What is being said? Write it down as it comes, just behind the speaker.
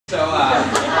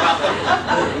Welcome.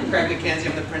 I'm Craig McKenzie.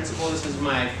 I'm the principal. This is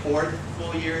my 4th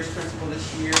full year as principal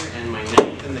this year and my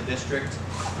 9th in the district.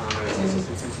 I was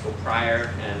assistant principal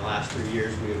prior, and the last 3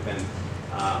 years we have been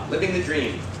living the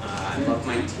dream. I love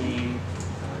my team.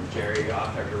 Jerry,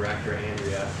 our director,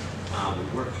 Andrea.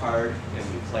 We work hard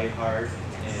and we play hard.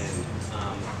 And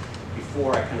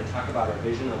before I kind of talk about our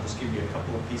vision, I'll just give you a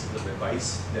couple of pieces of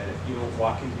advice that if you don't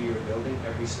walk into your building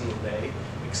every single day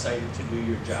excited to do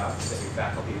your job, that your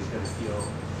faculty is going to feel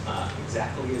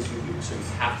exactly as you do. So you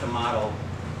have to model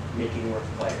making work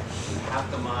play. You have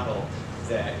to model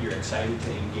that you're excited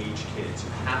to engage kids.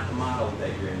 You have to model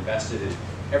that you're invested in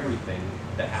everything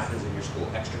that happens in your school,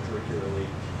 extracurricularly,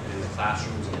 and in the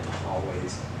classrooms and in the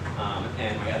hallways.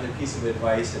 And my other piece of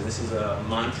advice, and this is a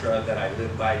mantra that I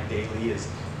live by daily, is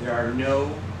there are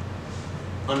no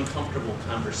uncomfortable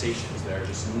conversations. There are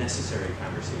just necessary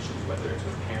conversations, whether it's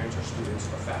with parents or students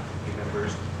or faculty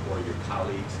members or your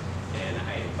colleagues. And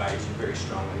I advise you very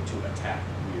strongly to attack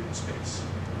weird space.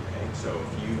 Okay? So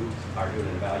if you are doing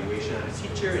an evaluation on a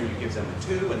teacher and you give them a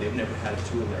 2 and they've never had a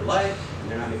 2 in their life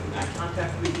and they're not making eye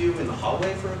contact with you in the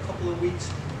hallway for a couple of weeks,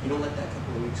 you don't let that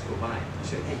couple of weeks go by. You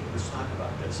say, hey, let's talk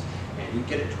about this. And you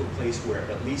get it to a place where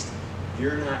at least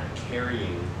you're not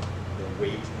carrying the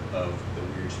weight of the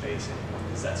weird space anymore,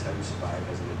 because that's how you survive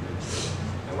as an administrator.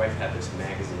 My wife had this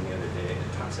magazine the other day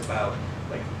that talks about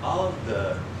like all of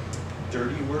the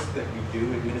dirty work that we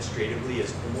do administratively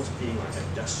as almost being like a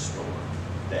dust storm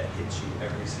that hits you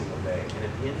every single day. And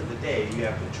at the end of the day, you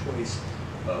have the choice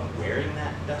of wearing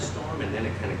that dust storm and then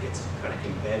it kind of gets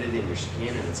embedded in your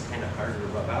skin and it's kind of harder to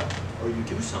rub out, or you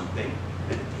do something,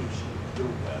 meditation,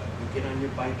 yoga, you get on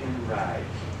your bike and ride,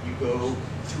 you go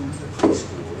to the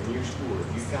preschool in your school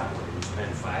if you've got one, you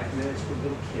spend 5 minutes with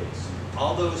little kids.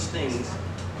 All those things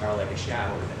are like a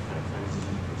shower that kind of cleanses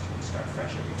you because you start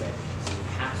fresh every day. And you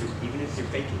have to, even if you're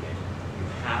faking it, you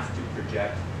have to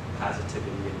project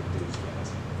positivity and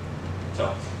enthusiasm.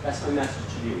 So that's my message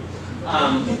to you.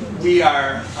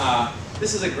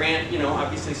 This is a grant,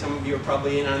 obviously some of you are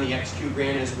probably in on the XQ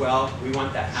grant as well. We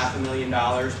want that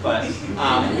 $500,000, but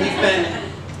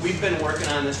we've been working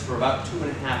on this for about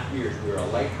 2.5 years. We were a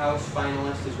Lighthouse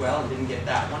finalist as well and didn't get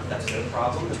that one. That's their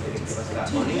problem that they didn't give us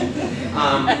that money.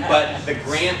 But the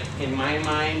grant, in my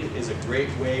mind, is a great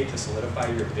way to solidify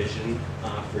your vision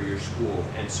for your school.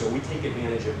 And so we take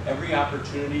advantage of every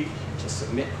opportunity to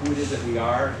submit who it is that we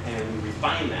are, and we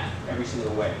refine that every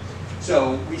single way.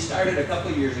 So we started a couple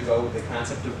of years ago with the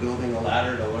concept of building a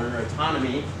ladder to learner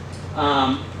autonomy.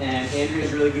 And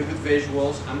Andrea's really good with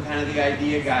visuals. I'm kind of the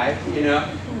idea guy,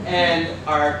 And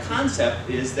our concept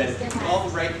is that if you do all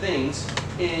the right things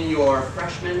in your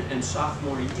freshman and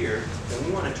sophomore year, then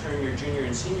we want to turn your junior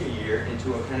and senior year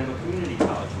into a kind of a community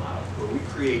college model where we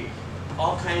create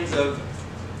all kinds of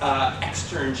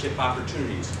externship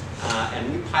opportunities.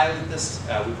 And we piloted this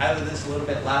a little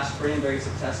bit last spring very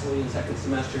successfully in second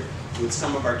semester with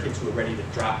some of our kids who are ready to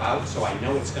drop out, so I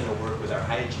know it's going to work with our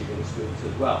high achieving students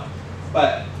as well.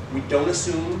 But we don't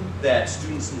assume that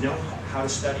students know how to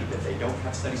study, that they don't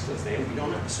have study skills. We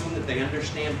don't assume that they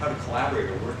understand how to collaborate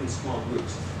or work in small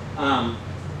groups.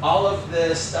 All of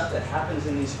the stuff that happens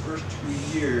in these first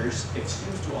 2 years, if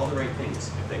students do all the right things,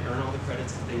 if they earn all the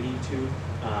credits that they need to,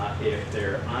 if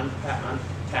they're on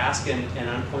task and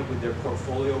on point with their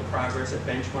portfolio progress at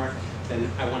benchmark, then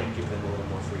I want to give them a little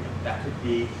more freedom. That could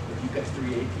be if you've got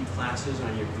 3 AP classes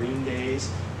on your green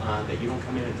days, that you don't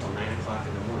come in until 9 o'clock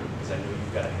in the morning because I know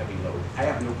you've got a heavy load. I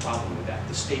have no problem with that.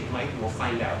 The state might, and we'll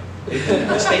find out.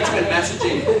 The state's been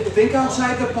messaging, think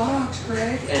outside the box,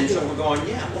 Greg. And so we're going,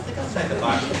 yeah, we'll think outside the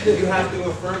box. You have to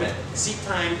affirm it. Seat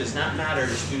time does not matter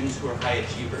to students who are high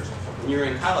achievers. When you're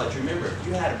in college, remember, if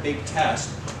you had a big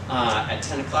test at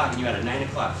 10 o'clock and you had a 9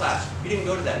 o'clock class, you didn't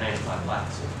go to that 9 o'clock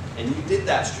class. And you did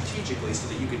that strategically so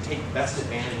that you could take the best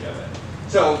advantage of it.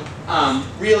 So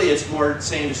really it's more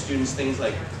saying to students things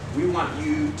like, we want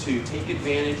you to take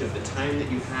advantage of the time that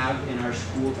you have in our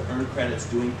school to earn credits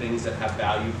doing things that have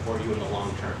value for you in the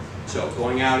long term. So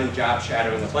going out and job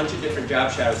shadowing, a bunch of different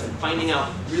job shadows, and finding out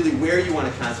really where you want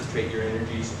to concentrate your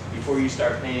energies before you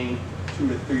start paying $200,000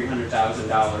 to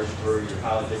 $300,000 for your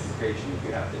college education if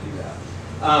you have to do that.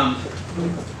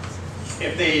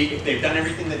 If they've done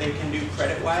everything that they can do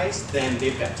credit-wise, then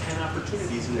they've got 10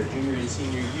 opportunities in their junior and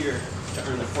senior year to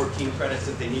earn the 14 credits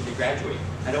that they need to graduate.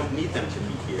 I don't need them to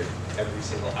be here every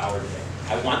single hour today.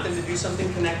 I want them to do something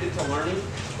connected to learning,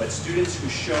 but students who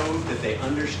show that they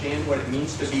understand what it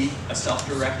means to be a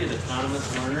self-directed,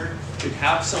 autonomous learner should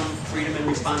have some freedom and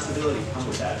responsibility come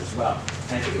with that as well.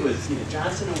 And I think it was either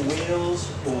Johnson and Wales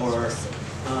or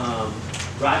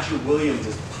Roger Williams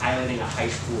is piloting a high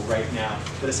school right now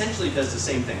that essentially does the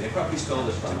same thing. They probably stole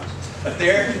this from us. But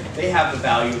they have the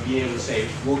value of being able to say,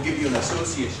 we'll give you an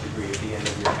associate's degree at the end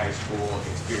of your high school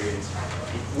experience.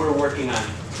 We're working on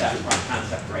that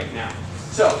concept right now.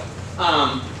 So,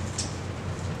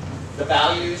 the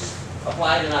values,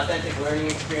 applied and authentic learning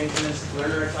experiences,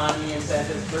 learner autonomy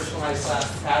incentives, personalized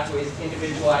class pathways,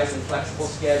 individualized and flexible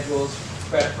schedules,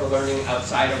 credit for learning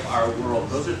outside of our world.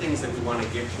 Those are things that we want to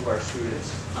give to our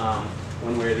students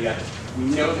one way or the other. We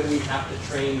know that we have to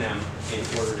train them in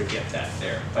order to get that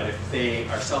there. But if they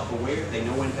are self-aware, they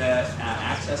know when to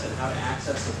access and how to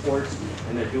access supports,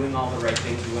 and they're doing all the right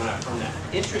things, we want to affirm that.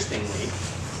 Interestingly,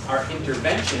 our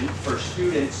intervention for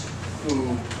students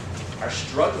who are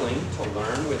struggling to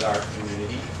learn with our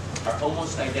community are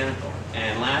almost identical.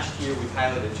 And last year we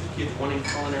piloted 2 kids, one in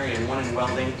culinary and one in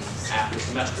welding. After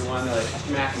semester 1, they're like,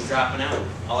 Mr. Mack, I'm dropping out.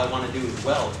 All I want to do is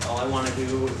weld. All I want to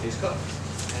do is cook.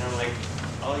 And I'm like,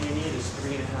 all you need is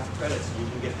 3.5 credits. You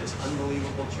can get this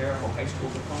unbelievable Chariho high school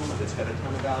diploma that's got a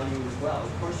ton of value as well.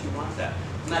 Of course you want that.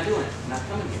 I'm not doing it. I'm not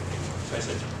coming here anymore. So I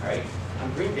said, all right,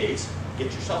 on green days,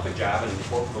 get yourself a job, and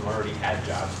both of them already had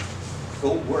jobs.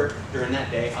 Go work during that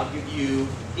day. I'll give you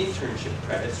internship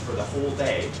credits for the whole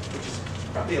day, which is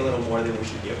probably a little more than we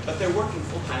should give, but they're working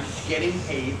full-time, getting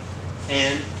paid,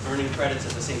 and earning credits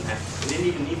at the same time. They didn't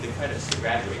even need the credits to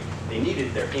graduate. They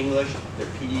needed their English, their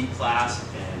PE class,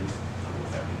 and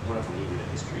one of them needed a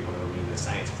history, one of them needed a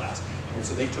science class. And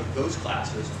so they took those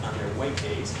classes on their white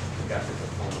days, got their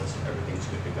diplomas, everything's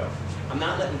good to go. I'm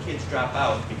not letting kids drop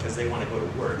out because they want to go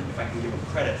to work. If I can give them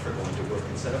credit for going to work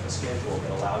and set up a schedule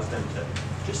that allows them to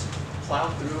just plow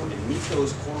through and meet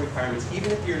those core requirements,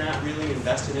 even if you're not really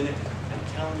invested in it, I'm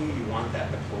telling you, you want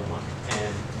that diploma.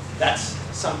 And that's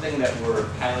something that we're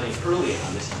piloting early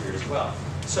on this year as well.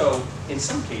 So in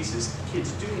some cases,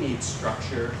 kids do need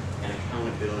structure and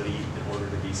accountability in order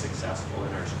to be successful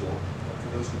in our school. But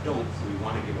for those who don't, we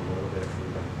want to give them a little bit